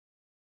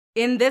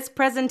In this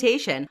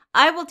presentation,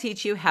 I will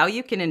teach you how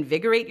you can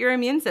invigorate your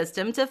immune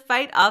system to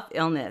fight off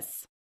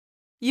illness.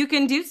 You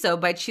can do so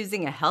by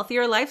choosing a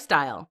healthier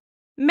lifestyle.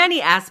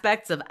 Many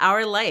aspects of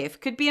our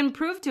life could be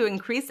improved to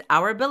increase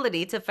our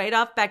ability to fight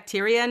off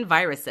bacteria and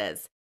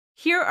viruses.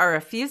 Here are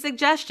a few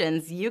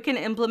suggestions you can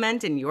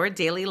implement in your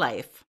daily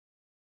life.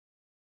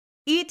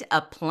 Eat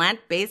a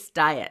plant-based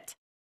diet.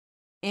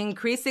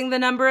 Increasing the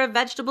number of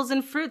vegetables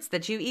and fruits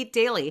that you eat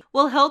daily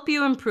will help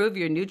you improve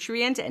your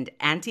nutrient and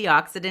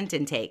antioxidant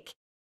intake.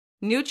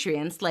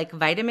 Nutrients like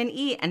vitamin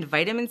E and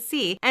vitamin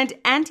C and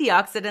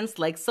antioxidants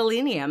like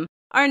selenium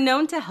are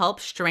known to help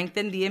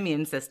strengthen the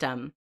immune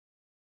system.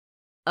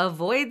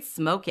 Avoid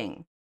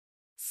smoking.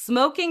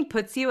 Smoking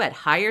puts you at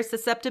higher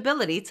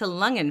susceptibility to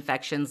lung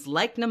infections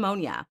like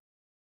pneumonia.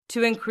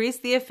 To increase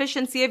the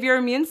efficiency of your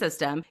immune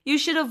system, you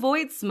should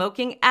avoid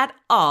smoking at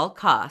all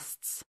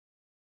costs.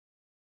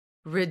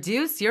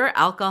 Reduce your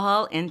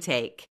alcohol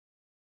intake.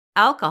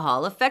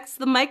 Alcohol affects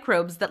the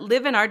microbes that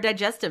live in our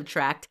digestive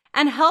tract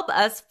and help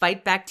us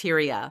fight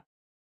bacteria.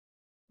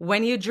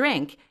 When you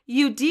drink,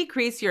 you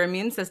decrease your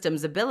immune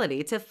system's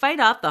ability to fight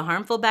off the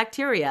harmful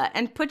bacteria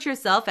and put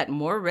yourself at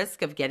more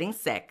risk of getting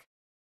sick.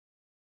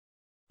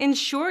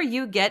 Ensure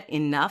you get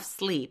enough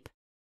sleep.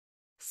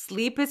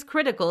 Sleep is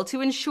critical to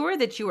ensure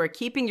that you are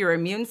keeping your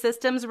immune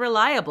systems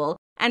reliable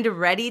and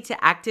ready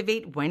to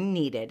activate when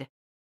needed.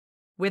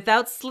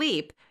 Without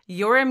sleep,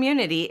 your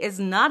immunity is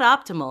not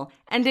optimal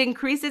and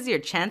increases your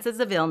chances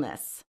of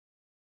illness.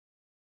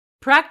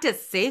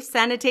 Practice safe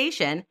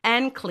sanitation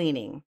and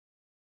cleaning.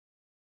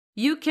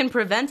 You can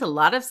prevent a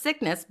lot of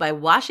sickness by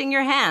washing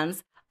your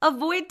hands,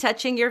 avoid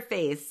touching your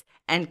face,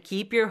 and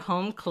keep your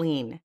home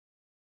clean.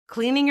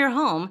 Cleaning your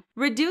home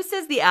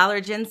reduces the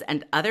allergens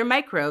and other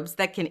microbes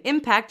that can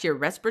impact your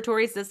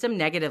respiratory system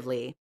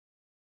negatively.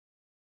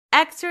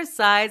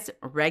 Exercise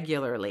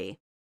regularly.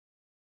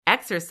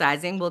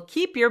 Exercising will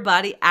keep your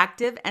body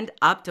active and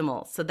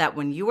optimal so that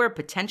when you are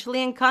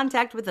potentially in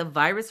contact with a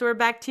virus or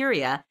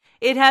bacteria,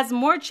 it has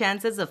more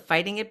chances of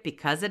fighting it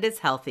because it is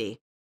healthy.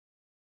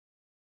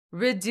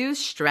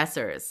 Reduce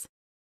stressors.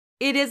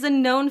 It is a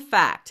known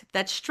fact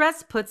that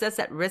stress puts us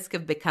at risk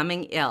of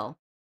becoming ill.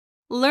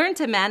 Learn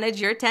to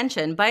manage your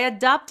tension by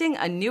adopting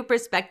a new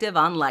perspective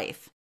on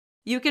life.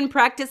 You can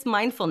practice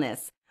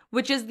mindfulness,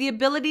 which is the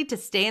ability to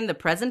stay in the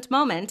present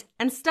moment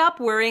and stop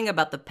worrying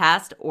about the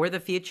past or the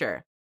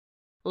future.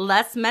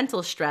 Less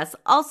mental stress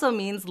also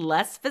means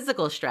less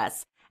physical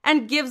stress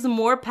and gives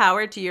more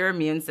power to your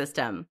immune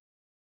system.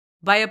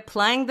 By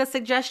applying the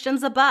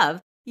suggestions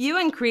above, you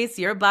increase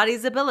your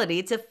body's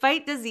ability to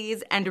fight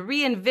disease and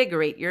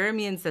reinvigorate your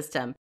immune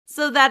system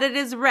so that it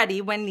is ready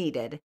when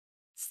needed.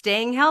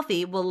 Staying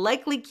healthy will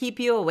likely keep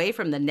you away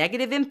from the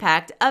negative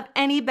impact of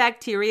any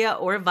bacteria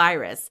or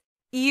virus,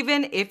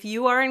 even if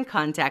you are in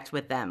contact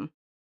with them.